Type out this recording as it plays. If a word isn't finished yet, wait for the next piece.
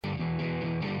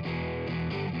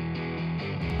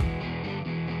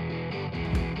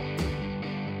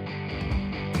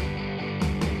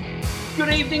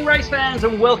Good evening, race fans,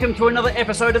 and welcome to another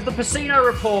episode of the Piscino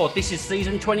Report. This is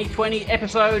season 2020,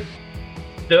 episode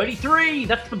 33.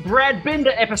 That's the Brad Binder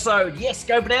episode. Yes,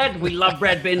 go Brad. We love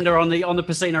Brad Binder on the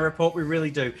Piscino Report. We really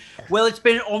do. Well, it's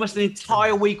been almost an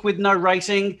entire week with no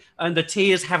racing, and the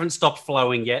tears haven't stopped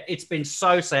flowing yet. It's been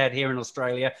so sad here in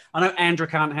Australia. I know Andra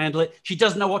can't handle it. She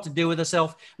doesn't know what to do with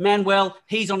herself. Manuel,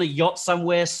 he's on a yacht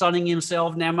somewhere, sunning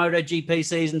himself. Now MotoGP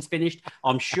season's finished.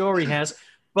 I'm sure he has.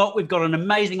 But we've got an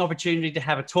amazing opportunity to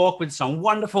have a talk with some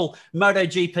wonderful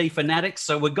MotoGP fanatics.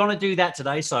 So we're going to do that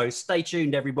today. So stay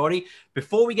tuned, everybody.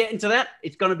 Before we get into that,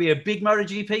 it's going to be a big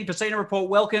MotoGP Piscino Report.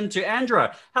 Welcome to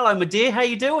Andra. Hello, my dear. How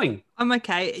you doing? I'm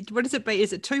okay. What does it be?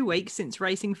 Is it 2 weeks since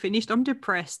racing finished? I'm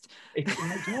depressed. It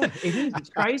is. It's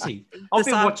crazy. I've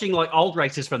been watching like old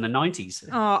races from the 90s.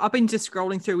 Oh, I've been just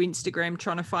scrolling through Instagram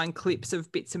trying to find clips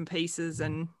of bits and pieces.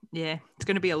 And yeah, it's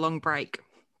going to be a long break.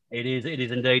 It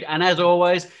is indeed. And as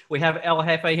always, we have El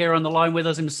Jefe here on the line with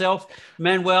us himself.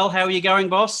 Manuel, how are you going,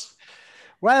 boss?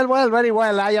 Well, very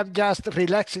well. I am just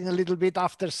relaxing a little bit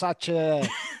after such a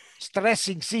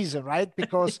stressing season, right?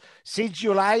 Because since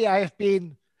July, I have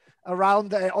been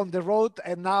around on the road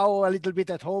and now a little bit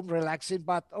at home relaxing,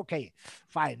 but okay,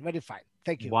 fine, very fine.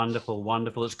 Thank you. Wonderful,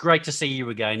 wonderful. It's great to see you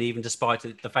again, even despite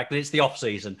the fact that it's the off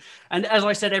season. And as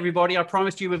I said, everybody, I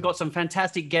promised you we've got some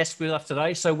fantastic guests with us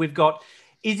today. So we've got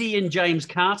Izzy and James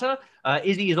Carter.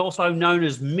 Izzy is also known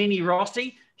as Mini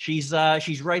Rossi. She's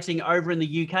racing over in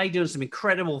the UK, doing some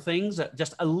incredible things at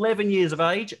just 11 years of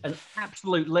age, an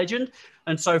absolute legend.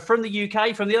 And so from the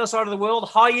UK, from the other side of the world,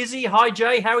 hi Izzy, hi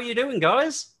Jay, how are you doing,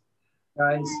 guys?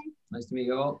 Guys, nice to meet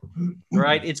you all.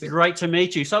 Great, it's great to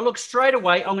meet you. So look, straight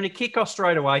away, I'm going to kick off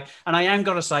straight away. And I am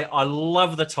going to say, I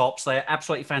love the tops. They're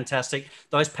absolutely fantastic.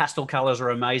 Those pastel colors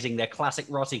are amazing. They're classic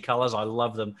Rossi colors. I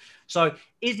love them. So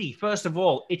Izzy, first of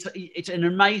all, it's an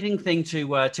amazing thing for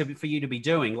you to be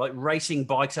doing, like racing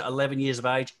bikes at 11 years of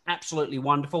age. Absolutely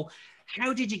wonderful.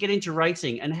 How did you get into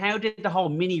racing, and how did the whole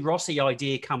Mini Rossi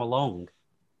idea come along?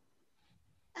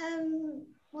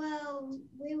 Well,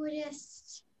 we were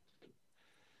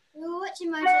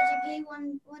watching MotoGP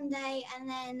one day, and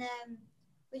then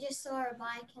we just saw a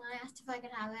bike, and I asked if I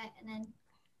could have it, and then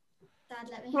Dad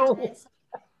let me have it. So.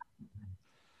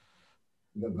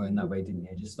 You got going that way, didn't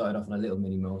you? Just started off on a little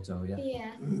mini moto, yeah.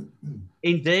 Yeah.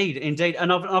 Indeed.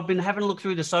 And I've been having a look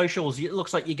through the socials. It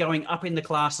looks like you're going up in the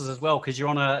classes as well, because you're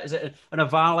on an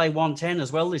Avale 110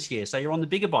 as well this year. So you're on the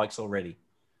bigger bikes already.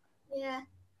 Yeah.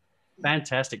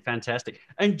 Fantastic.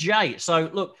 And Jay, so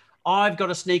look, I've got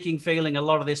a sneaking feeling a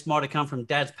lot of this might have come from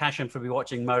Dad's passion for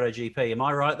watching MotoGP. Am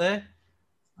I right there?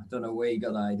 I don't know where you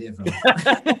got that idea from.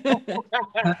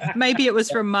 Maybe it was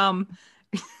from Mum.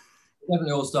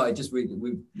 Definitely all started just we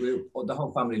the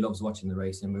whole family loves watching the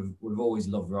racing. We've always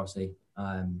loved Rossi.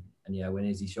 And yeah, when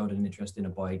Izzy showed an interest in a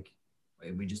bike,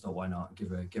 we just thought, why not give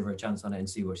her a chance on it and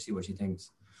see what she thinks.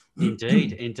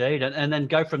 Indeed. And then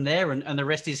go from there, and the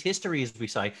rest is history, as we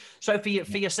say. So for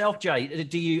yourself,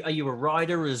 Jay, are you a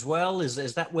rider as well?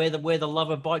 Is that where the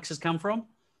love of bikes has come from?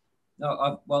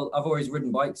 No, I've always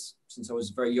ridden bikes since I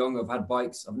was very young. I've had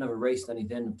bikes. I've never raced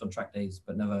anything. I've done track days,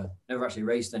 but never actually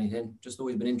raced anything. Just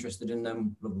always been interested in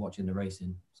them. Love watching the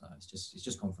racing. So it's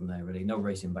just come from there, really. No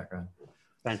racing background.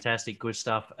 Fantastic, good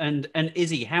stuff. And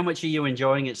Izzy, how much are you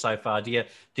enjoying it so far? Do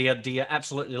you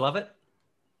absolutely love it?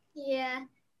 Yeah.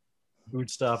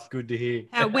 Good stuff. Good to hear.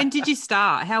 When did you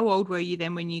start? How old were you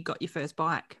then when you got your first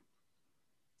bike?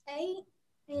 8.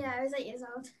 Yeah, I was 8 years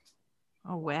old.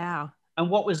 Oh wow! And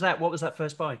what was that? What was that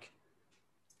first bike?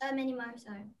 A mini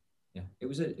moto. Yeah, it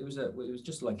was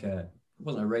just like it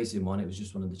wasn't a racing one. It was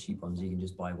just one of the cheap ones. You can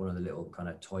just buy one of the little kind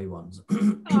of toy ones.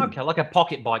 Okay, like a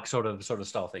pocket bike sort of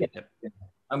style thing. Yeah. Yeah.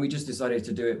 And we just decided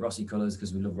to do it Rossi colours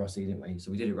because we love Rossi, didn't we?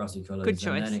 So we did it Rossi colours. Good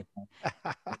choice. And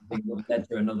then one led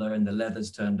to another, and the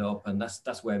leathers turned up, and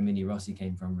that's where Mini Rossi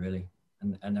came from, really.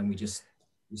 And then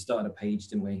we started a page,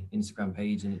 didn't we? Instagram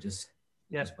page, and it just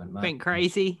went mad. Went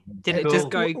crazy. Did it just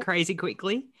go crazy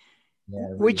quickly? Yeah.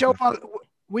 Really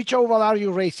Which oval are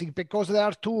you racing? Because there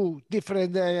are 2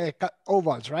 different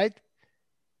ovals, right?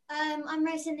 I'm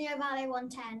racing the Ovale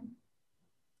 110.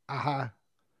 Uh-huh.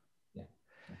 Yeah.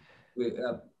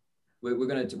 We're probably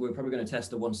gonna test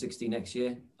the 160 next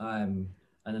year, and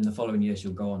then the following year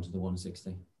she'll go on to the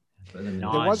 160. But then The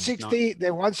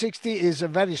 160 is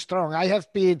very strong. I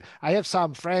have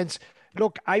some friends.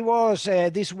 Look, I was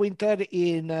this winter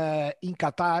in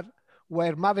Qatar,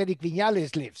 where Maverick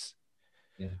Viñales lives.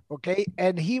 Yeah. Okay,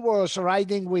 and he was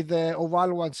riding with the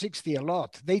Oval 160 a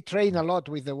lot. They train a lot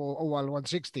with the Oval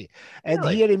 160. And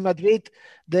Really? Here in Madrid,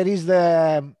 there is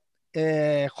the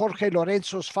Jorge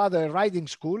Lorenzo's father riding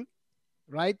school,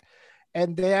 right?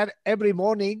 And there every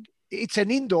morning it's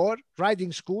an indoor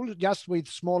riding school, just with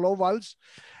small ovals.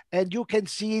 And you can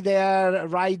see they're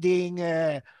riding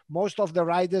most of the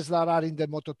riders that are in the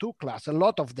Moto2 class, a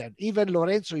lot of them. Even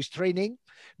Lorenzo is training,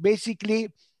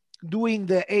 basically doing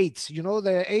the eights,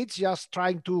 the eights, just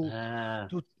trying to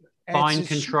fine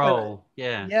control.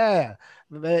 Yeah.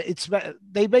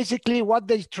 They basically, what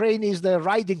they train is the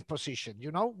riding position,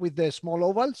 with the small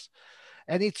ovals.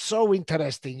 And it's so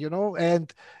interesting,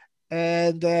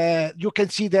 and you can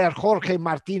see there Jorge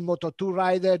Martin, Moto2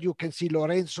 rider. You can see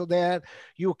Lorenzo there.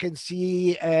 You can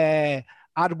see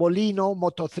Arbolino,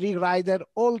 Moto3 rider,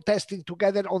 all testing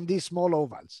together on these small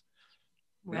ovals.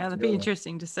 Wow, that'd be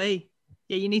interesting to see.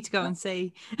 Yeah, you need to go and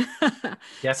see.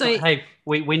 Yeah. So, hey,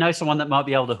 we know someone that might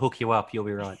be able to hook you up. You'll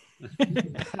be right.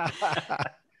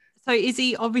 So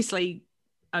Izzy, obviously,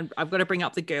 I've got to bring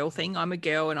up the girl thing. I'm a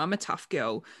girl and I'm a tough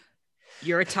girl.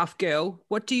 You're a tough girl.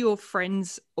 What do your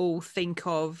friends all think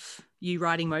of you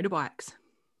riding motorbikes?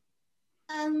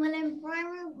 Well, in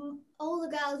primary, all the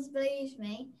girls believed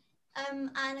me,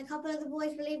 and a couple of the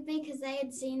boys believed me because they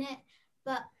had seen it,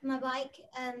 but my bike.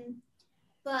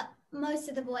 But most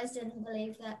of the boys didn't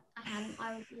believe that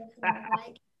I was lifting my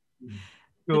bike.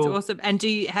 That's awesome. And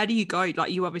how do you go?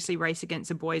 Like, you obviously race against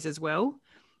the boys as well.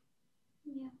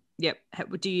 Yeah. Yep.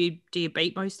 Do you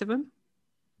beat most of them?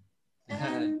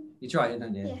 You try it,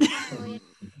 don't you?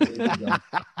 Yeah.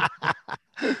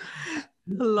 I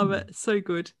love it. So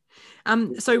good.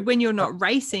 So when you're not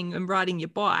racing and riding your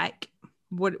bike,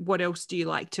 what else do you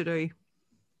like to do?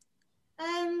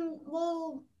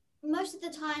 Well, most of the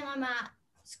time I'm at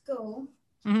school.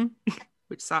 Mm-hmm.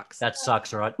 Which sucks. That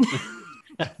sucks, right?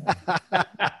 But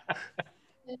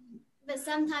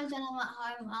sometimes when I'm at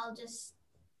home, I'll just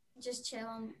chill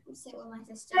and sit with my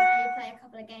sister, maybe play a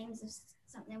couple of games of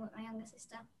something with my younger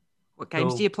sister. What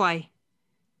games do you play?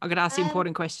 I'm going to ask you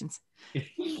important questions.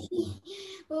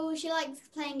 Well, she likes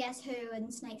playing Guess Who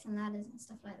and Snakes and Ladders and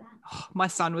stuff like that. Oh, my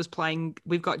son was playing,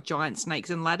 we've got giant snakes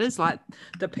and ladders, like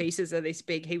the pieces are this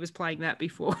big. He was playing that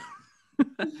before.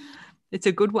 It's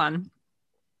a good one.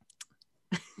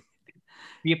 Do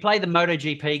you play the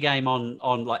MotoGP game on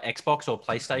like Xbox or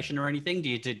PlayStation or anything? Do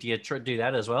you do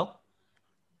that as well?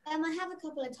 I have a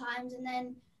couple of times, and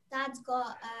then Dad's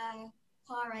got a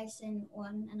car racing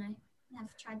one, and I have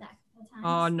tried that a couple of times.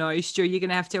 Oh no, Stu, you're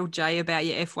gonna have to tell Jay about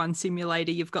your F1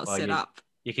 simulator you've got set up.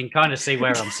 You can kind of see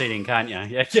where I'm sitting, can't you?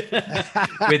 Yeah.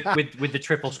 with the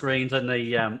triple screens and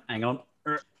the hang on.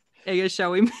 Are you gonna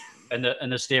show him? And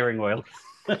the steering wheel.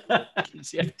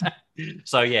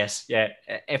 So yes,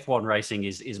 F1 racing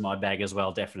is my bag as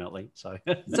well, definitely. So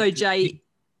Jay,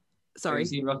 sorry.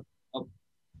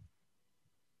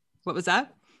 What was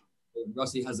that?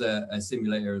 Rossi has a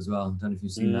simulator as well. I don't know if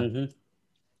you've seen that.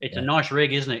 It's a nice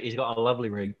rig, isn't it? He's got a lovely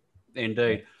rig,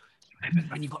 indeed.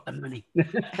 When you've got the money.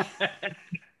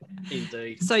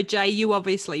 Indeed. So Jay, you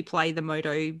obviously play the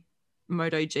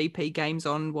MotoGP games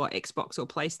on Xbox or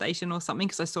PlayStation or something?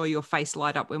 Because I saw your face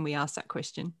light up when we asked that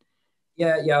question.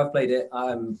 Yeah, I've played it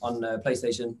on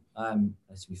PlayStation.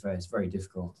 To be fair, it's very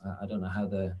difficult. I don't know how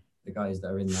the guys that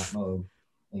are in that mode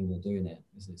thing are doing it.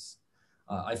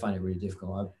 I find it really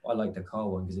difficult. I like the car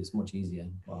one because it's much easier.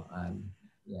 But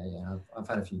I've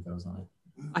had a few goes on it.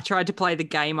 I tried to play the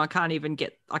game. I can't even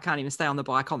stay on the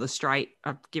bike on the straight.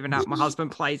 I've given up. My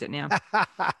husband plays it now.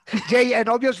 Jay, and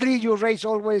obviously you race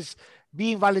always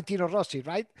being Valentino Rossi,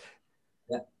 right?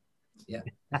 Yeah.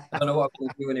 I don't know what I'm going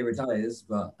to do when he retires,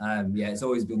 but it's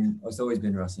always been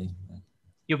Rossi. Yeah.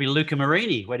 You'll be Luca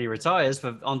Marini when he retires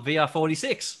on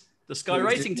VR46, the Sky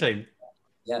Racing team.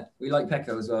 Yeah, we like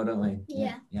Pecco as well, don't we?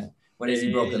 Yeah. When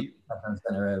he broke it,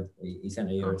 he sent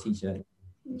her a t-shirt,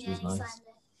 which was nice.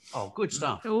 Oh, good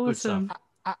stuff. Awesome. Good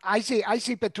stuff. I see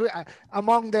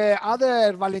among the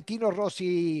other Valentino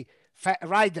Rossi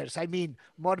riders. I mean,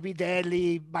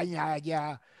 Morbidelli,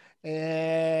 Bagnaia,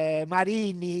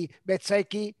 Marini,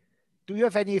 Bezzecchi. Do you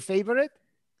have any favorite?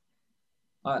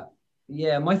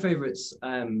 Yeah, my favorite's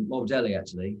Morbidelli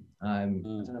actually. I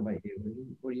don't know about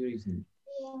you. What are you using?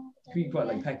 Yeah, you quite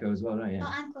like Pecco as well, don't you?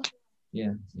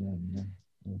 Yeah.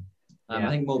 I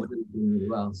think Morbidelli's doing really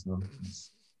well. So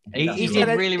he did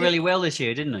really, really well this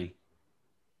year, didn't he?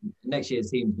 Next year's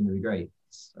team's going to be great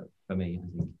for me,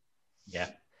 I think. Yeah.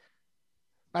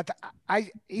 But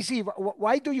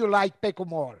why do you like Pecco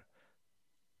more?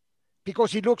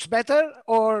 Because he looks better,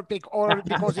 or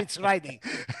because it's riding?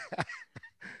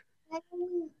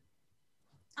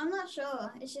 I'm not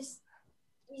sure. It's just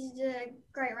he's a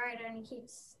great rider, and he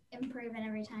keeps improving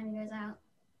every time he goes out.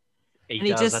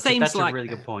 That's a really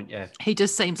good point. Yeah. He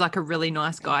just seems like a really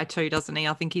nice guy too, doesn't he?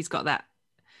 I think he's got that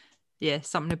Yeah,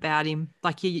 something about him,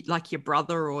 like your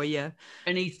brother or your.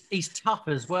 And he's tough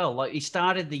as well. Like, he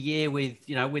started the year with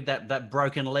that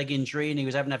broken leg injury, and he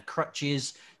was having to have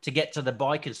crutches to get to the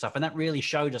bike and stuff. And that really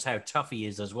showed us how tough he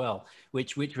is as well,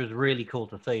 which was really cool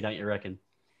to see, don't you reckon?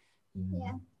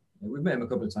 Yeah. We've met him a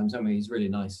couple of times, haven't we? He's really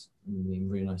nice.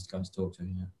 Really nice guy to talk to.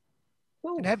 Yeah.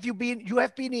 And you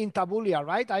have been in Tabulia,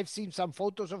 right? I've seen some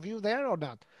photos of you there or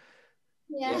not?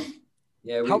 Yeah.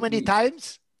 Yeah. How many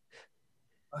times?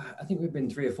 I think we've been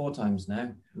 3 or 4 times now.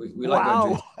 We like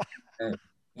Wow. going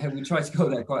to we try to go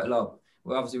there quite a lot.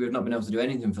 Well, obviously we've not been able to do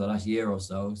anything for the last year or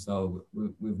so, so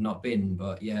we've not been.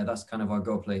 But yeah, that's kind of our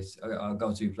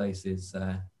go-to place is.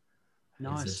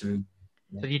 Nice. So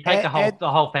you take the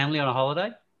whole family on a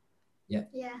holiday? Yeah.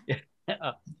 Yeah.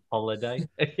 Holiday.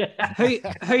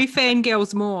 Who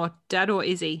fangirls more, Dad or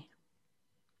Izzy?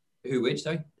 Who? Which?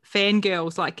 Sorry.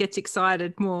 Fangirls, like, gets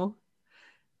excited more.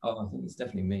 Oh, I think it's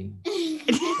definitely me.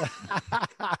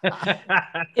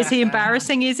 Is he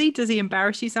embarrassing, Izzy? Does he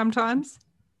embarrass you sometimes?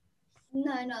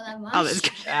 No, not that much. Oh, that's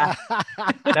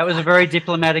good. That was a very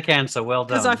diplomatic answer. Well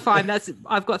done. Because I find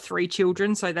I've got 3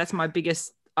 children, so that's my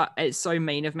biggest. It's so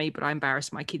mean of me, but I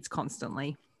embarrass my kids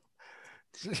constantly.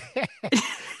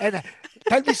 And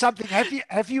tell me something.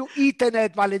 Have you eaten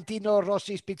at Valentino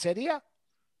Rossi's pizzeria?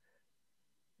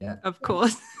 Yeah. Of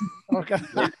course. Okay.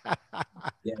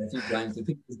 Yeah, a few times. I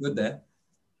think it's good there.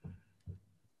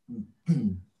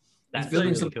 That's he's building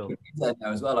really something cool. there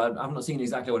now as well. I've not seen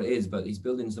exactly what it is, but he's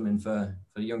building something for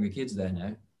the younger kids there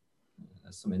now.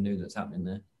 That's something new that's happening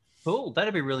there. Cool.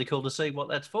 That'd be really cool to see what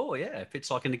that's for. Yeah, if it's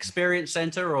like an experience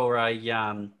center or a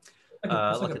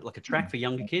like a track for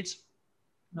younger kids.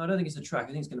 No, I don't think it's a track. I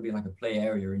think it's going to be like a play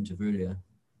area in Tavulia.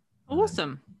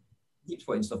 Awesome. Keeps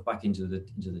putting stuff back into the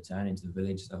town, into the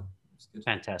village. So it's good.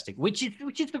 Fantastic. Which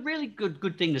is the really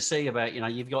good thing to see about,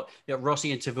 you've got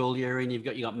Rossi and Tavulia, and you've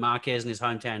got Marquez in his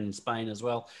hometown in Spain as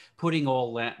well, putting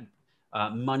all that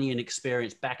money and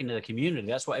experience back into the community.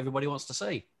 That's what everybody wants to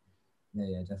see.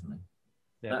 Yeah, definitely.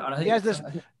 Yeah. And I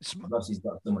think Rossi's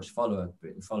got so much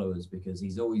followers because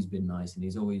he's always been nice, and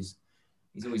he's always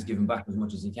given back as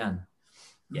much as he can.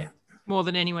 Yeah. More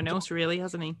than anyone else, really,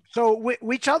 hasn't he? So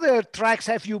which other tracks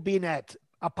have you been at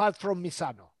apart from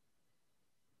Misano?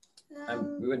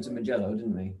 We went to Mugello,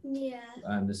 didn't we? Yeah.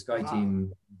 The Sky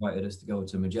team invited us to go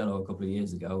to Mugello a couple of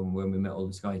years ago, and when we met all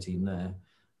the Sky team there,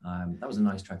 that was a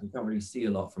nice track. You can't really see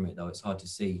a lot from it, though. It's hard to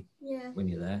see when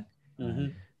you're there.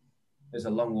 Mm-hmm. There's a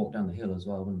long walk down the hill as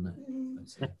well, wasn't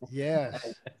it? Yeah.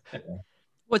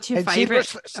 What's your And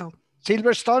favorite?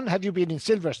 Silverstone? Have you been in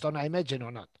Silverstone, I imagine,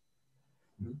 or not?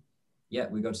 Yeah,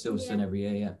 we go to Silverstone every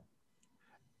year, yeah.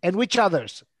 And which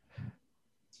others?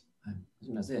 I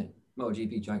think that's it.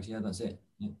 MotoGP tracks, yeah, that's it.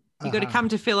 Yeah. You got to come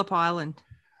to Phillip Island.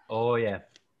 Oh, yeah.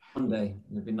 One day,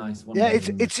 it'd be nice.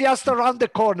 It's just around the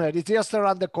corner. It's just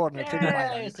around the corner.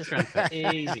 Yeah, it's just around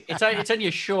easy. It's only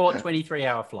a short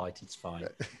 23-hour flight. It's fine.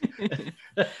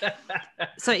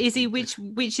 So, Izzy, which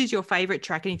is your favorite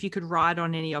track? And if you could ride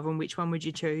on any of them, which one would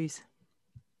you choose?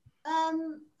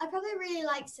 I probably really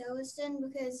like Silverstone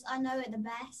because I know it the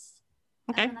best.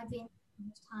 Okay. And I've been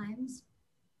most times.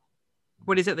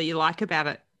 What is it that you like about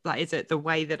it? Like, is it the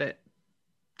way that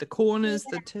the corners,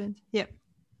 the turns? Yep.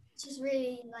 It's just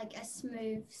really like a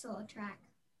smooth sort of track.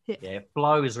 Yeah, it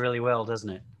flows really well, doesn't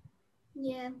it?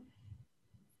 Yeah.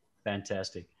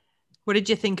 Fantastic. What did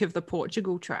you think of the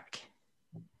Portugal track?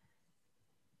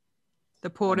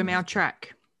 The Portimao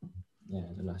track. Yeah,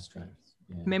 the last track.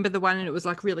 Yeah. Remember the one, and it was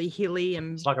like really hilly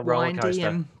and it's like a roller coaster.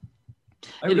 And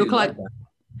it looked like that.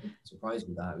 Surprised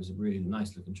with that. It was a really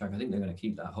nice looking track. I think they're going to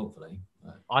keep that, hopefully.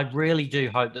 I really do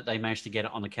hope that they manage to get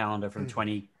it on the calendar from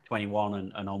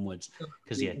 2021 and onwards,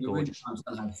 because gorgeous. Really can't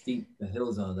tell how steep the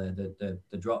hills are there,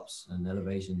 the drops and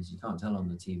elevations. You can't tell on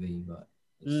the TV, but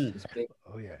it's big.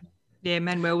 Oh yeah. Yeah,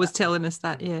 Manuel was telling us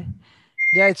that. Yeah.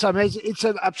 Yeah, it's amazing. It's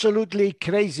an absolutely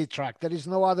crazy track. There is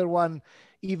no other one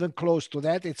even close to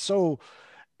that. It's so,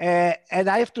 and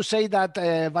I have to say that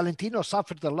Valentino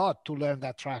suffered a lot to learn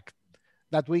that track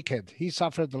that weekend. He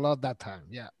suffered a lot that time.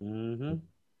 Yeah. Mm-hmm.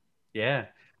 Yeah.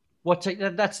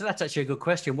 That's actually a good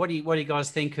question. What do you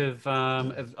guys think of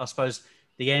I suppose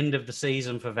the end of the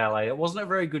season for Valet? It wasn't a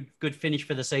very good finish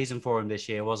for the season for him this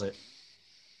year, was it?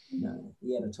 No,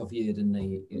 he had a tough year, didn't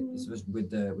he? It was with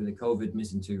the COVID,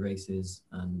 missing 2 races,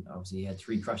 and obviously he had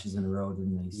 3 crashes in a row,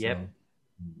 didn't he? Yep.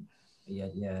 So,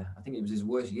 yeah. I think it was his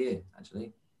worst year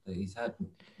actually that he's had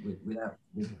with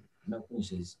no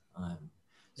finishes.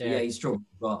 So yeah, he's struggled,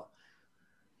 but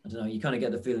I don't know. You kind of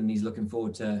get the feeling he's looking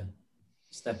forward to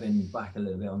stepping back a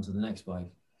little bit onto the next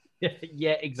bike.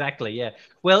 Yeah, exactly. Yeah.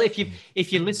 Well, if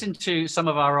you listen to some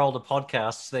of our older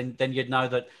podcasts, then you'd know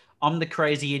that I'm the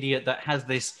crazy idiot that has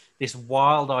this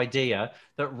wild idea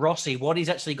that Rossi, what he's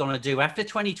actually going to do after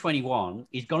 2021,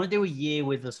 he's going to do a year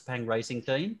with the Sepang Racing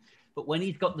team. But when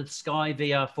he's got the Sky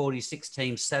VR46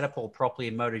 team set up all properly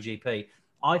in MotoGP,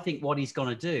 I think what he's going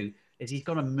to do is he's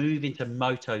going to move into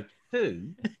Moto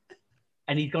 2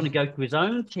 and he's going to go to his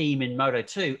own team in Moto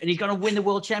 2 and he's going to win the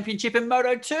World Championship in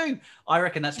Moto 2. I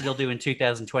reckon that's what he'll do in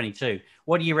 2022.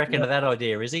 What do you reckon of that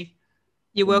idea, Izzy?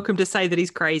 You're welcome to say that he's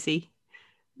crazy.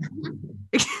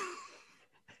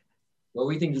 Well,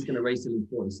 we think he's going to race till he's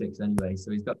 46 anyway,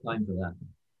 so he's got time for that.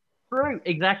 True,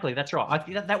 exactly. That's right. I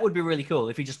think that would be really cool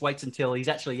if he just waits until he's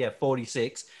actually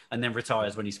 46 and then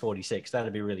retires when he's 46.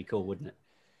 That'd be really cool, wouldn't it?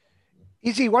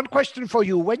 Izzy, one question for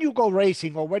you. When you go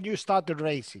racing or when you started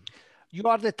racing, you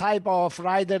are the type of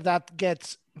rider that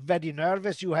gets very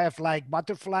nervous. You have like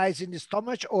butterflies in the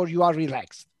stomach, or you are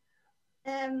relaxed?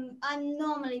 I'm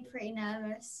normally pretty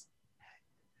nervous.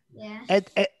 Yeah.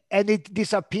 And it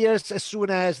disappears as soon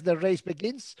as the race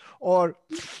begins? Or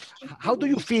how do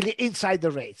you feel inside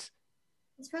the race?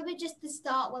 It's probably just the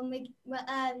start when we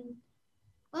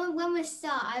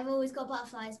start. I've always got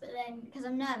butterflies, but then because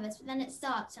I'm nervous, but then it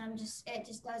starts and it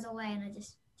just goes away, and I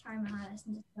just try my hardest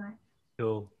and just go.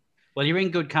 Cool. Well, you're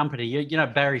in good company. You know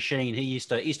Barry Sheen. He used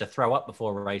to throw up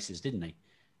before races, didn't he?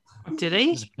 Did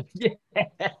he? Yeah.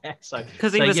 So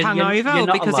because he was hungover,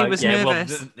 or because he was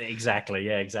nervous? Well, exactly.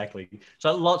 Yeah, exactly.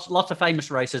 So lots of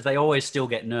famous racers, they always still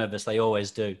get nervous. They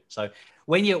always do. So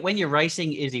when you're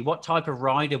racing, Izzy, what type of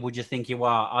rider would you think you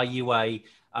are? Are you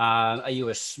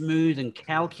a smooth and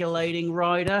calculating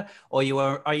rider, or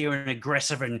are you an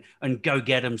aggressive and go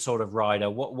get 'em sort of rider?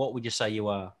 What would you say you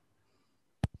are?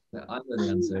 I know the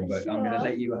answer, but I'm going to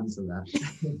let you answer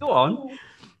that. Go on.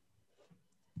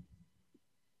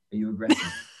 Are you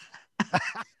aggressive?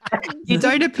 You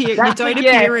don't appear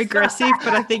aggressive,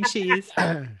 but I think she is.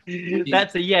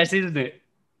 That's a yes, isn't it?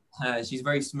 She's a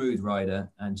very smooth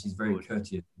rider, and she's very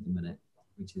courteous at the minute,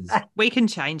 which is. We can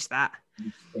change that.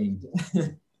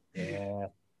 Yeah.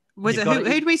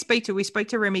 Who'd we speak to? We spoke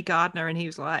to Remy Gardner, and he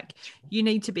was like, "You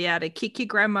need to be able to kick your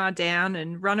grandma down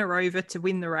and run her over to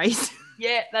win the race."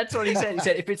 Yeah, that's what he said. He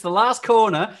said, if it's the last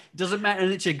corner, it doesn't matter,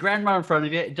 and it's your grandma in front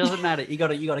of you, it doesn't matter. You got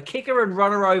to kick her and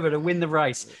run her over to win the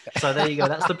race. So there you go.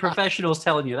 That's the professionals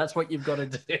telling you. That's what you've got to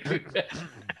do.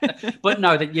 But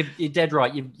no, that you're dead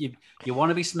right. You want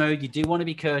to be smooth. You do want to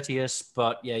be courteous,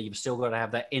 but yeah, you've still got to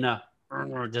have that inner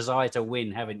desire to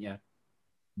win, haven't you?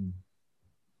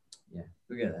 Yeah,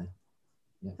 we get there.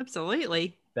 Yeah.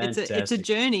 Absolutely. Fantastic. It's a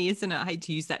journey, isn't it? I hate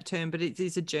to use that term, but it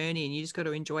is a journey, and you just got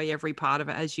to enjoy every part of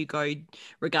it as you go,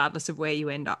 regardless of where you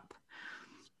end up.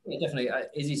 Yeah, definitely.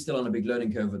 Izzy's still on a big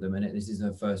learning curve at the minute. This is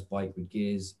her first bike with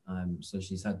gears. So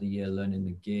she's had the year learning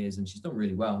the gears, and she's done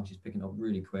really well. She's picking up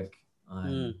really quick.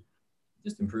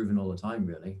 Just improving all the time,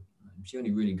 really. She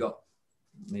only really got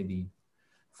maybe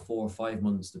 4 or 5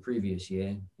 months the previous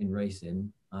year in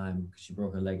racing, because she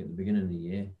broke her leg at the beginning of the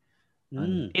year.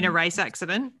 In a race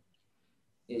accident?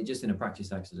 Just in a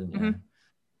practice accident, yeah.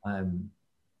 Mm-hmm.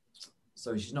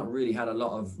 So she's not really had a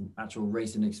lot of actual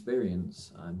racing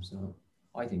experience. So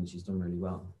I think she's done really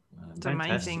well. It's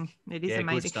amazing. It is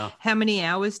amazing. Good stuff. How many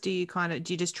hours do you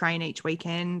just train each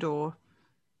weekend, or?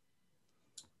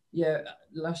 Yeah,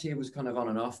 last year was kind of on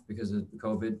and off because of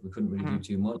COVID. We couldn't really do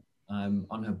too much.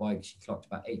 On her bike, she clocked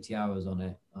about 80 hours on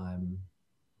it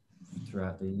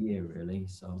throughout the year, really.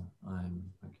 So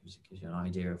that gives you an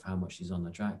idea of how much she's on the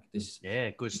track.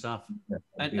 Good stuff.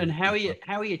 And how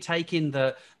are you taking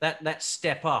that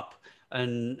step up?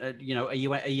 And are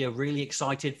you really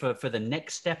excited for the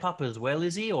next step up as well,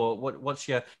 Izzy? Or what's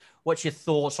your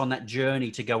thoughts on that journey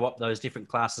to go up those different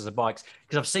classes of bikes?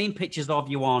 Because I've seen pictures of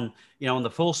you on the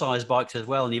full size bikes as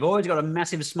well, and you've always got a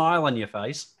massive smile on your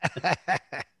face.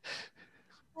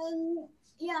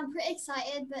 Yeah, I'm pretty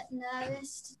excited, but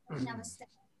nervous. Never step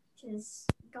because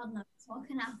God knows what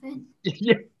can happen.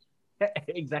 Yeah,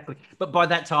 exactly. But by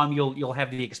that time, you'll have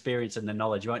the experience and the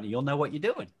knowledge, won't you? You'll know what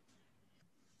you're doing.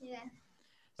 Yeah.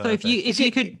 So if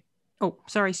you could,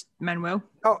 sorry, Manuel.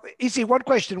 Oh, Izzy, one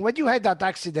question. When you had that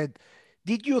accident,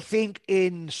 did you think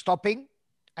in stopping?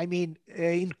 I mean,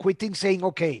 in quitting, saying,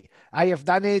 "Okay, I have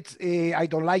done it. I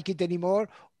don't like it anymore,"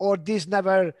 or this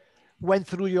never went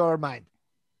through your mind?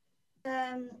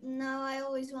 No,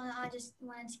 I just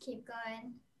wanted to keep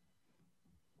going.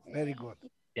 Very good.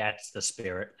 That's the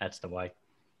spirit. That's the way.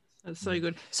 That's so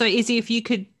good. So Izzy, if you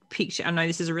could picture, I know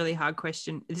this is a really hard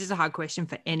question. This is a hard question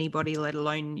for anybody, let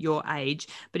alone your age.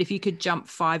 But if you could jump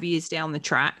 5 years down the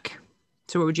track,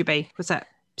 so what would you be? What's that?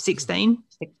 16?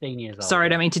 16 years old. Sorry, I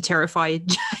don't mean to terrify you,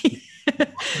 Jay.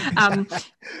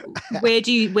 Where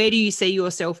do you see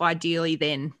yourself ideally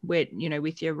then? Where, you know,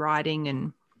 with your riding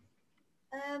and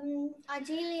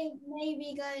Ideally,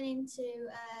 maybe going into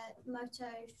Moto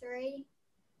 3,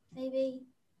 maybe.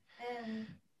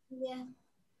 Yeah.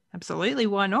 absolutely,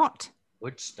 why not?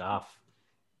 Good stuff.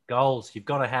 Goals, you've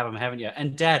got to have them, haven't you?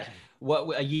 And Dad,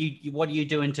 what are you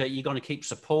doing to? You're going to keep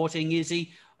supporting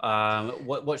Izzy?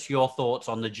 What's your thoughts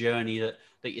on the journey that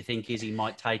you think Izzy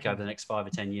might take over the next 5 or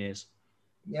 10 years?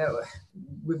 Yeah,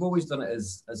 we've always done it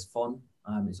as fun.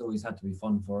 It's always had to be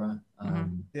fun for her.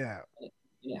 Yeah.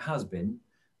 It has been,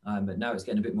 but now it's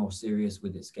getting a bit more serious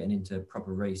with it's getting into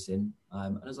proper racing.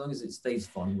 And as long as it stays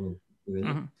fun, we'll do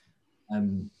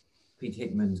it. Pete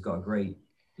Hickman's got a great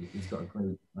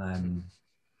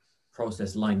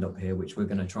process lined up here, which we're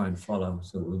going to try and follow.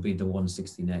 So it will be the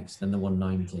 160 next, then the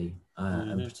 190,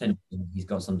 and pretend he's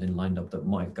got something lined up that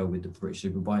might go with the British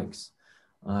Superbikes.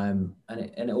 And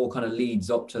it all kind of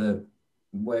leads up to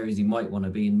where he might want to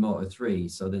be in Moto 3.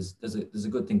 So there's a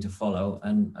good thing to follow,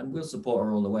 and we'll support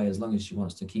her all the way as long as she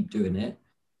wants to keep doing it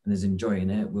and is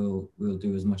enjoying it. We'll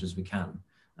do as much as we can.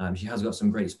 She has got some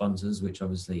great sponsors, which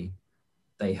obviously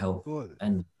they help.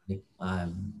 And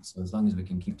so as long as we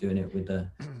can keep doing it with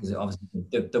because obviously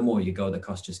the more you go, the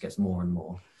cost just gets more and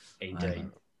more. Indeed.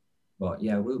 But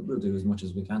yeah, we'll do as much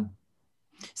as we can.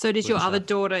 So does your other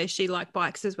daughter, is she like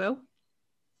bikes as well?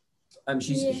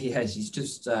 She's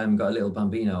just got a little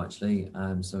bambino actually,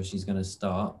 so she's going to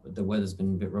start. But the weather's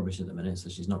been a bit rubbish at the minute, so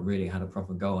she's not really had a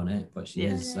proper go on it. But she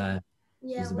is. With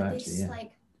this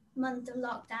like month of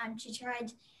lockdown, she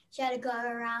had to go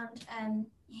around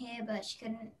here, but she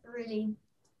couldn't really.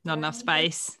 Not enough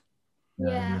space.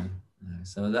 Yeah.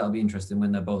 So that'll be interesting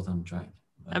when they're both on track.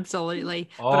 But... Absolutely.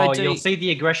 Oh, but you'll see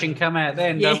the aggression come out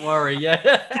then. Yeah. Don't worry.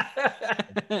 Yeah.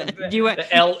 The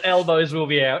elbows will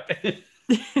be out.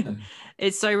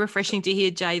 It's so refreshing to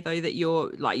hear, Jay, though, that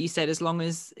you're, like you said, as long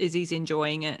as Izzy's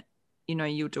enjoying it, you know,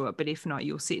 you'll do it. But if not,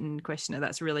 you'll sit and question it.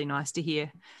 That's really nice to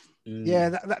hear.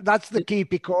 Yeah, that's the key,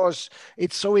 because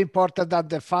it's so important that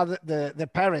the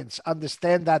parents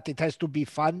understand that it has to be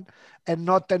fun and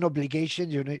not an obligation.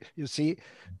 You see,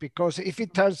 because if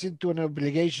it turns into an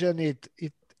obligation,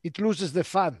 it loses the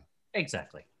fun.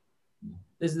 Exactly.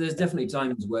 There's definitely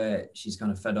times where she's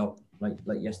kind of fed up. Like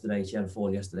yesterday, she had a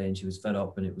fall yesterday, and she was fed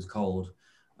up, and it was cold.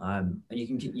 And you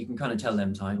can kind of tell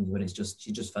them times when she's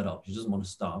just fed up. She doesn't want to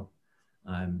stop.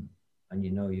 And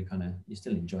you know you're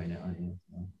still enjoying it, aren't you?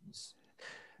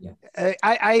 Yeah.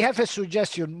 I have a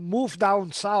suggestion. Move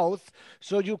down south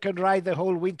so you can ride the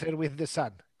whole winter with the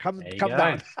sun. Come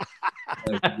down.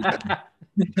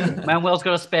 Manuel's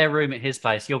got a spare room at his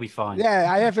place. You'll be fine.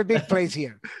 Yeah, I have a big place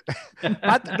here.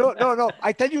 But no.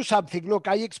 I tell you something. Look,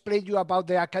 I explained you about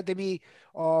the academy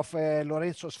of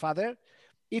Lorenzo's father.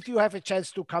 If you have a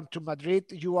chance to come to Madrid,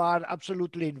 you are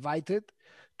absolutely invited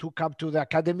to come to the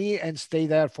academy and stay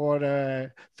there for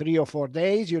 3 or 4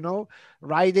 days,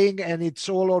 riding. And it's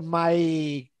all on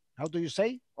my, how do you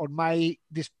say? On my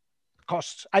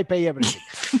costs. I pay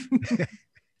everything.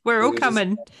 We're all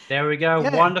coming. There we go.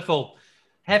 Yeah. Wonderful.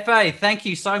 Hefe, thank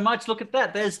you so much. Look at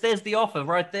that. There's the offer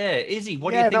right there. Izzy,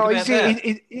 what do you think about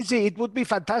that? Izzy, it would be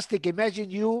fantastic. Imagine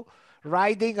you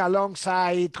riding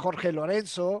alongside Jorge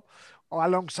Lorenzo or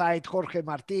alongside Jorge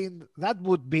Martin. That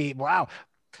would be, wow.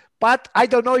 But I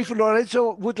don't know if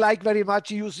Lorenzo would like very much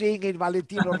using in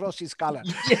Valentino Rossi's color.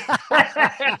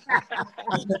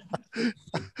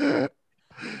 There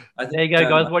you go,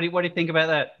 guys. What do you think about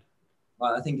that?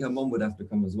 Well, I think her mum would have to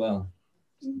come as well.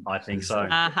 I think so.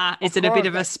 Is it a bit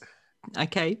of a...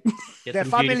 Okay. Get the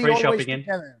family always shopping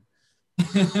together.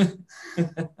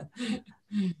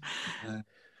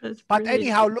 But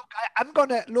anyhow, look, I'm going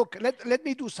to... Look, let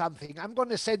me do something. I'm going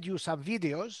to send you some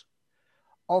videos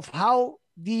of how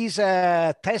these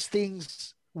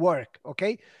testings work,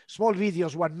 okay? Small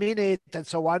videos, 1 minute and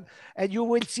so on. And you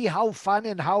will see how fun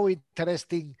and how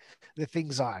interesting the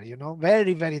things are,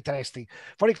 very, very interesting.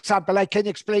 For example, I can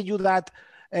explain you that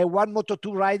one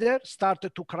Moto2 rider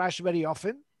started to crash very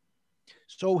often.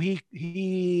 So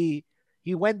he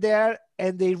went there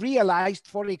and they realized,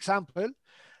 for example,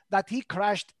 that he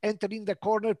crashed entering the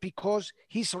corner because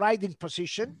his riding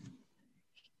position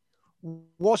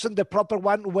wasn't the proper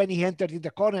one when he entered in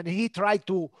the corner. And he tried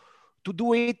to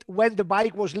do it when the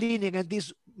bike was leaning and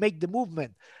this make the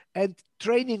movement. And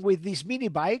training with this mini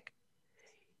bike,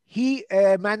 he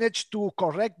managed to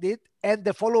correct it. And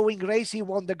the following race, he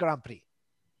won the Grand Prix.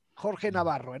 Jorge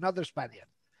Navarro, another Spaniard.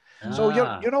 So,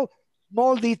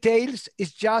 small details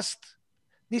is just,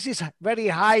 this is very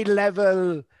high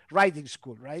level riding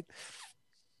school, right?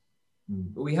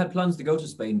 But we had plans to go to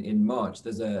Spain in March.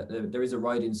 There is a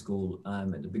riding school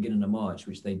at the beginning of March,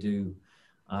 which they do.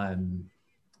 I can't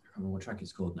remember what track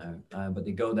it's called now, but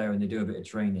they go there and they do a bit of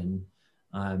training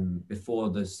before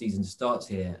the season starts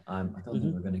here. I don't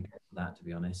think we're going to get that, to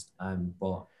be honest.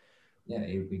 But yeah,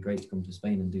 it would be great to come to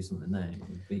Spain and do something there. It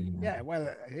would be, Yeah,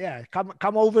 well,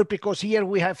 come over, because here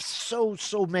we have so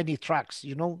many tracks,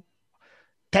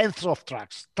 tenths of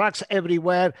tracks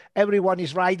everywhere. Everyone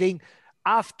is riding.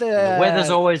 After The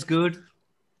weather's always good.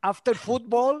 After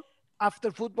football,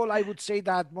 I would say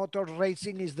that motor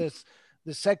racing is the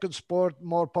second sport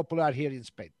more popular here in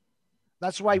Spain.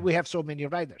 That's why we have so many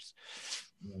riders.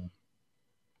 Yeah.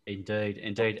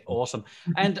 Indeed, awesome.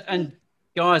 And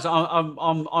guys,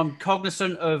 I'm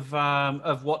cognizant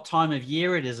of what time of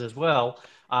year it is as well.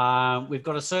 We've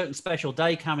got a certain special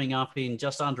day coming up in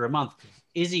just under a month.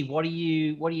 Izzy, what are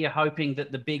you hoping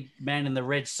that the big man in the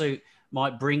red suit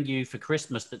might bring you for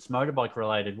Christmas that's motorbike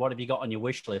related? What have you got on your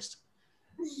wish list?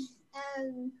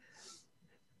 I'm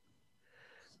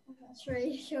not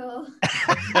really sure.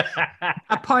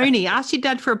 A pony. Ask your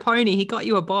dad for a pony. He got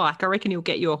you a bike. I reckon he'll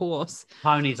get you a horse.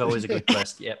 Pony's always a good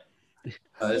quest. Yep.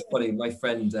 It's funny. My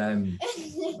friend,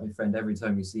 every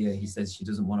time we see her, he says she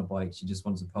doesn't want a bike. She just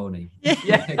wants a pony.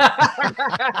 Yeah.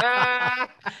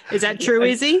 Is that true,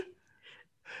 Izzy?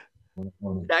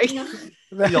 No.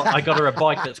 I got her a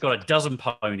bike that's got a dozen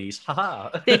ponies.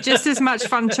 They're just as much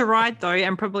fun to ride, though,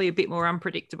 and probably a bit more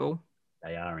unpredictable.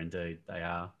 They are indeed. They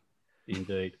are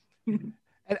indeed. And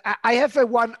I have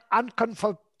one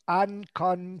uncomfortable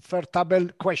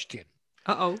question.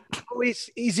 Uh-oh. How is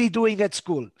he doing at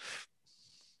school?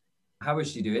 How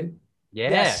is she doing? Yeah.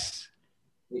 Yes.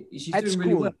 She's At doing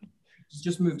really school. well. She's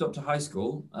just moved up to high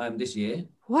school this year.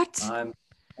 What?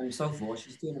 And so forth.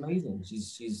 She's doing amazing.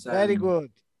 She's Very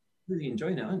good. Really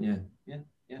enjoying it, aren't you?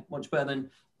 Yeah. Much better than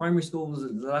primary school.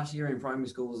 The last year in primary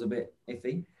school was a bit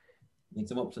iffy. Need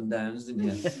some ups and downs, didn't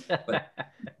you? But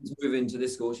she's moving to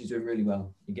this school. She's doing really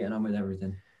well. You're getting on with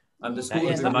everything. The school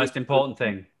That is the most important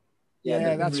thing.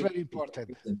 Yeah, that's very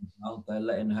important. They're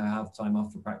letting her have time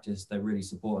off for practice. They're really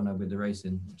supporting her with the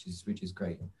racing, which is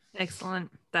great.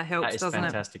 Excellent. That helps, That is doesn't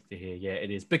fantastic to hear. Yeah, it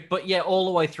is. But yeah, all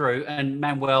the way through. And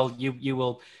Manuel, you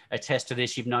will attest to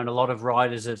this. You've known a lot of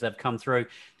riders as they've come through.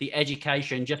 The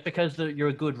education, just because you're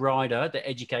a good rider, the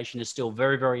education is still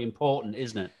very, very important,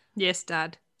 isn't it? Yes,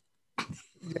 Dad.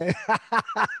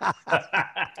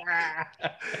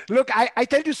 Look, I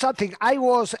tell you something. I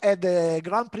was at the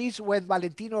Grand Prix when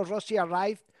Valentino Rossi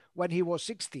arrived when he was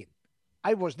 16.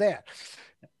 I was there.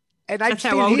 And I'm That's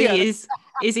still how old here. he is.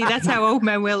 Izzy, that's how old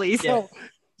Manuel is. Yeah.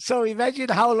 So imagine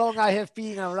how long I have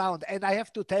been around. And I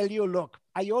have to tell you, look,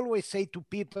 I always say to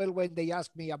people when they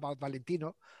ask me about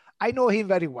Valentino, I know him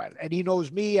very well and he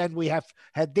knows me and we have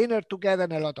had dinner together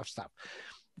and a lot of stuff.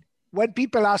 When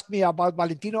people ask me about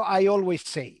Valentino, I always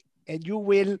say, and you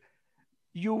will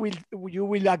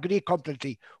agree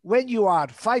completely. When you are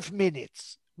 5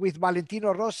 minutes with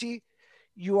Valentino Rossi,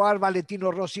 you are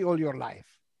Valentino Rossi all your life.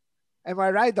 Am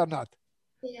I right or not?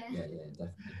 Yeah. Yeah, definitely.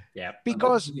 Yeah.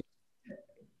 Because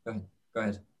Go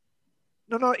ahead.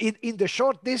 no, in the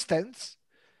short distance,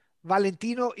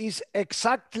 Valentino is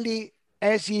exactly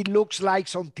as he looks like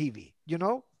on TV,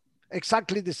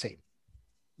 exactly the same.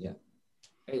 Yeah.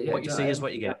 What you see is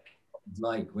what you get. It's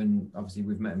like when obviously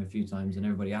we've met him a few times and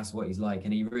everybody asks what he's like,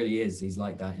 and he really is. He's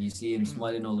like that. You see him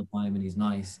smiling all the time and he's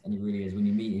nice, and he really is. When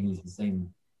you meet him, he's the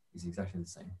same. He's exactly the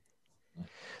same. Yeah.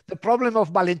 The problem of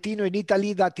Valentino in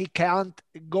Italy that he can't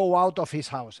go out of his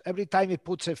house. Every time he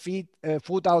puts a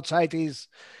foot outside his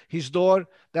door,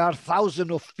 there are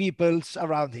thousands of people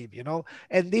around him,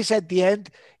 and this at the end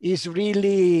is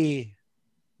really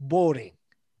boring.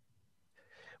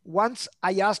 Once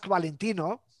I asked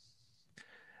Valentino,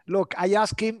 look, I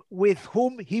asked him with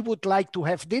whom he would like to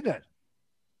have dinner.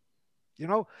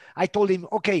 I told him,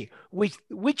 okay, with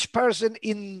which person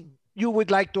you would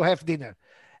like to have dinner?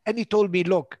 And he told me,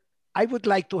 look, I would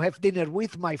like to have dinner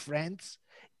with my friends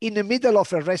in the middle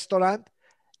of a restaurant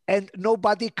and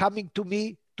nobody coming to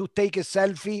me to take a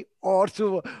selfie or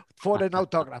for an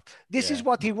autograph. This is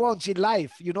what he wants in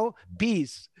life,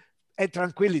 peace and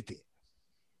tranquility.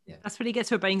 Yeah. That's what he gets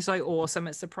for being so awesome.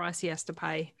 It's the price he has to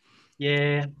pay.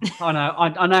 Yeah, I know.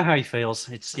 I know how he feels.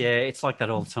 It's like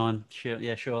that all the time. Sure,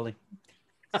 yeah, surely.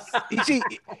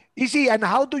 Easy. And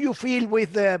how do you feel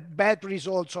with the bad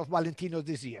results of Valentino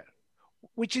this year?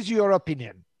 Which is your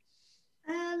opinion?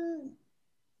 How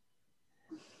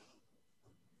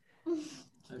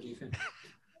do you feel?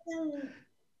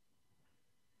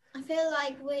 I feel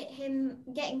like with him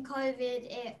getting COVID,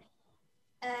 it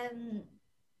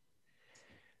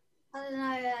I don't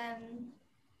know,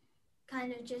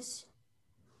 kind of just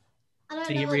I don't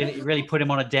So know. you what really, the- it really put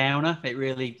him on a downer. It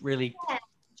really Yeah.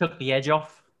 took the edge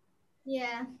off.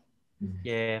 Yeah.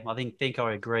 Yeah, I think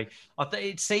I agree.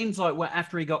 It seems like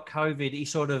after he got COVID, he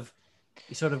sort of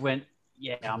went,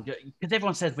 yeah, I'm just, because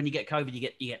everyone says when you get COVID,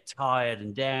 you get tired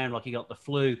and down, like you got the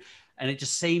flu, and it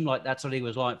just seemed like that's what he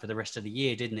was like for the rest of the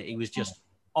year, didn't it? He was just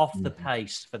off the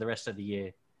pace for the rest of the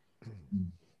year.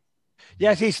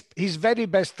 Yes, his very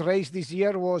best race this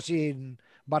year was in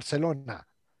Barcelona,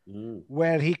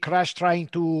 where he crashed trying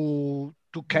to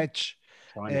catch,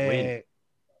 Trying to win.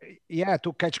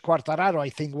 to catch Quartararo, I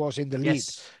think was in the lead.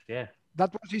 Yes, yeah.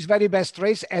 That was his very best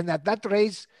race. And at that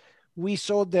race, we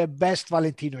saw the best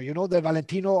Valentino, the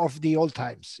Valentino of the old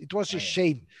times. It was a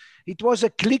shame. It was a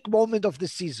click moment of the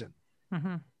season.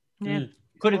 Yeah.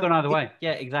 Could have gone either way.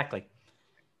 Yeah, exactly.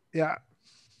 Yeah.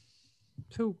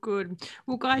 So good.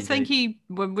 Well, guys, thank you.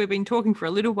 We've been talking for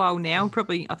a little while now.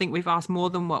 Probably, I think we've asked more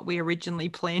than what we originally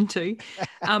planned to.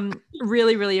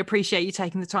 Really, really appreciate you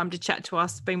taking the time to chat to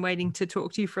us. Been waiting to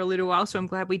talk to you for a little while, so I'm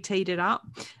glad we teed it up.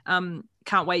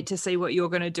 Can't wait to see what you're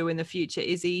going to do in the future,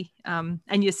 Izzy.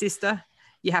 And your sister,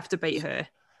 you have to beat her.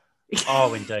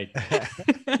 Oh, indeed.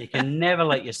 You can never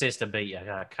let your sister beat you.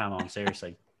 Oh, come on,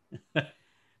 seriously.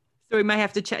 So we may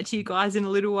have to chat to you guys in a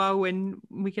little while when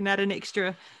we can add an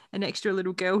extra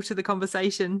little girl to the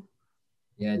conversation.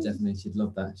 Yeah, definitely. She'd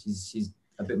love that. She's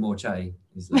a bit more chatty.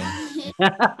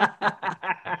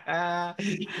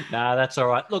 No, that's all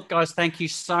right. Look, guys, thank you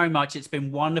so much. It's been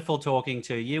wonderful talking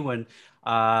to you and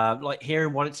like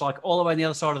hearing what it's like all the way on the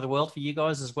other side of the world for you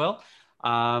guys as well.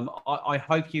 I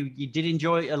hope you did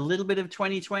enjoy a little bit of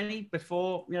 2020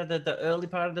 before the early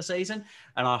part of the season,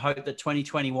 and I hope that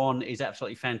 2021 is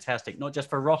absolutely fantastic, not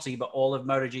just for Rossi but all of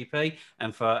MotoGP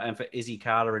and for Izzy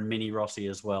Carter and Mini Rossi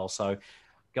as well. So,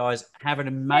 guys, have an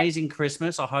amazing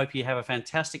Christmas. I hope you have a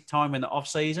fantastic time in the off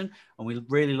season, and we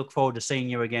really look forward to seeing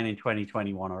you again in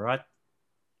 2021. All right.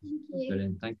 Thank you.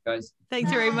 Brilliant. Thanks, guys. Thanks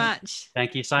very much.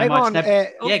 Thank you so Hang much. on,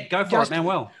 Yeah, go for it,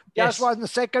 Manuel. Just Yes. 1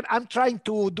 second. I'm trying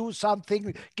to do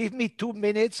something. Give me 2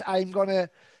 minutes. I'm going to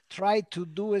try to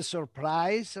do a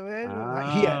surprise. Here.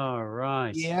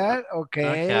 Right. Yeah.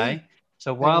 Okay. Okay.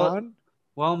 So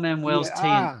while Manuel's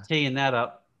teeing that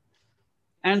up,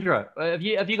 Andrew, have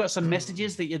you got some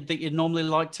messages that you normally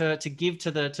like to give to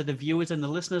the viewers and the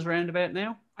listeners around about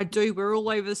now? I do. We're all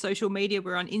over the social media.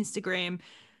 We're on Instagram,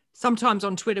 sometimes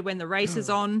on Twitter when the race is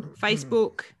on,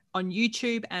 Facebook, on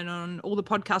YouTube, and on all the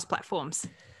podcast platforms.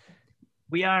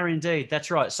 We are indeed. That's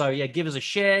right. So yeah, give us a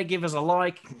share, give us a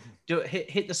like,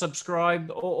 hit the subscribe,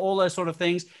 all those sort of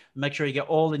things. Make sure you get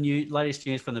all the latest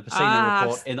news from the Pacino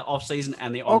Report in the off season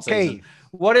and the on season.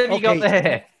 What have you got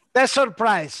there? The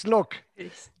surprise. Look,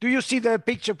 do you see the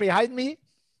picture behind me?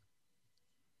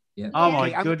 Yeah. Oh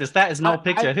my goodness, that is an old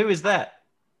picture. Who is that?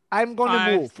 I'm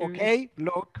gonna move. Okay,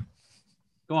 look.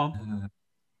 Go on.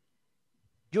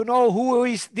 You know who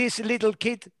is this little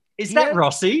kid? Is that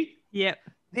Rossi? Yep.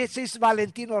 This is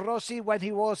Valentino Rossi when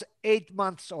he was 8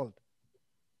 months old.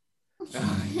 Oh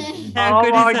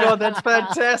my God, that's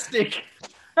fantastic.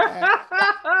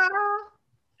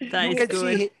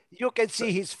 You can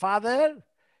see his father,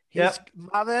 his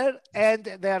mother, and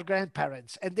their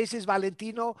grandparents. And this is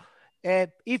Valentino.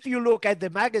 If you look at the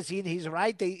magazine, he's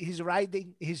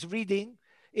reading.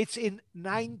 It's in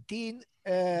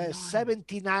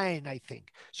 1979, I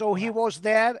think. So he was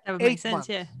there. That would 8 make sense, months.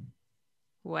 yeah.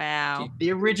 Wow.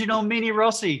 The original Mini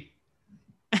Rossi.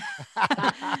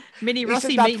 Mini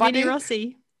Rossi, meet Mini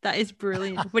Rossi. That is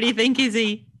brilliant. What do you think,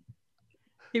 Izzy?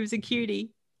 He was a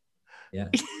cutie. Yeah.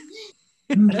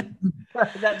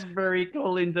 That's very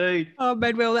cool indeed. Oh,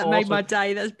 Manuel, that made my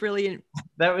day. That's brilliant.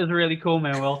 That was really cool,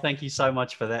 Manuel. Thank you so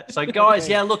much for that. So, guys,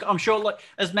 look, I'm sure, like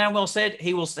as Manuel said,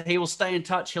 he will stay in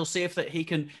touch. He'll see if he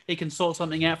can sort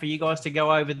something out for you guys to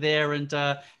go over there and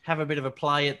have a bit of a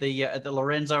play at the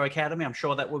Lorenzo Academy. I'm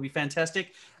sure that will be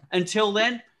fantastic. Until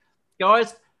then,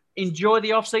 guys, enjoy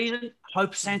the off season.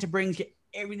 Hope Santa brings you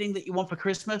everything that you want for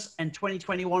Christmas, and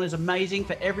 2021 is amazing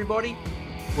for everybody.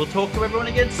 We'll talk to everyone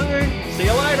again soon. See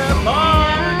you later.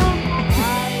 Bye.